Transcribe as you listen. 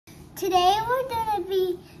Today we're going to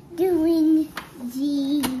be doing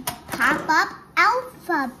the pop-up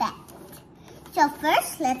alphabet. So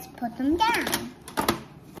first, let's put them down.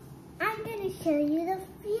 I'm going to show you the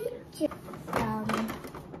future.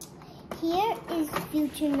 Here is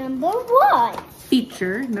future number 1.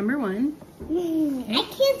 Feature number 1. I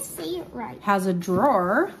can't see it right. Has a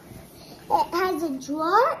drawer. It has a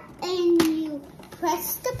drawer and you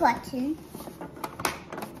press the button.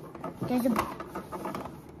 There's a...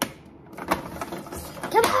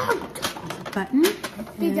 Come on! Button.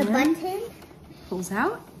 There's a button. Pulls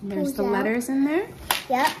out. There's Pulls the out. letters in there.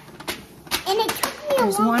 Yep. And it took me a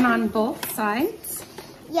There's long one time. on both sides.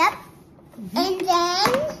 Yep. And then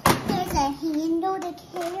there's a handle to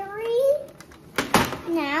carry.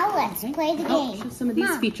 Now let's play the Oh, game. show some of these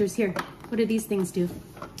Mom. features here. What do these things do?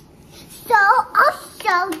 So I'll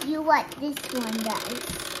show you what this one does.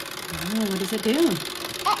 Oh, what does it do?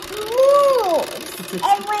 It moves. It's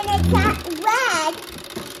And when it's at red,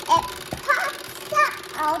 it pops up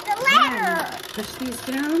all the letters. Push these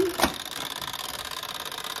down.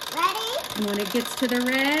 Ready? And when it gets to the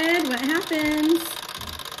red, what happens?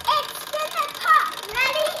 It's gonna pop.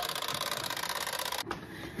 Ready?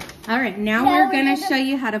 All right, now No, we're gonna no, no. show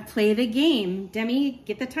you how to play the game. Demi,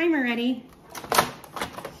 get the timer ready.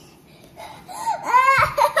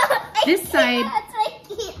 This side-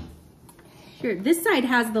 Sure, this side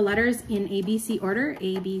has the letters in ABC order,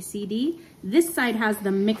 A, B, C, D. This side has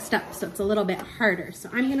them mixed up, so it's a little bit harder. So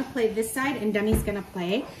I'm gonna play this side and Demi's gonna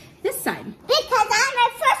play this side. Because I'm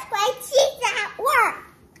at first grade, she's at work.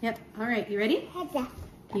 Yep, all right, you ready? Heads up.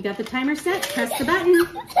 You got the timer set, press the button,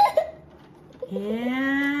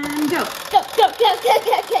 and go. Go, go, go, go,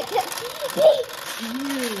 go, go, go.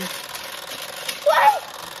 Ooh. What?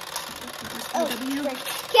 Oh, W.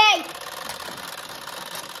 K.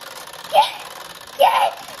 K.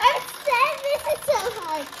 I'm sad this is so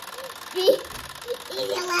hard. B.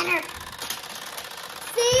 Easy letter.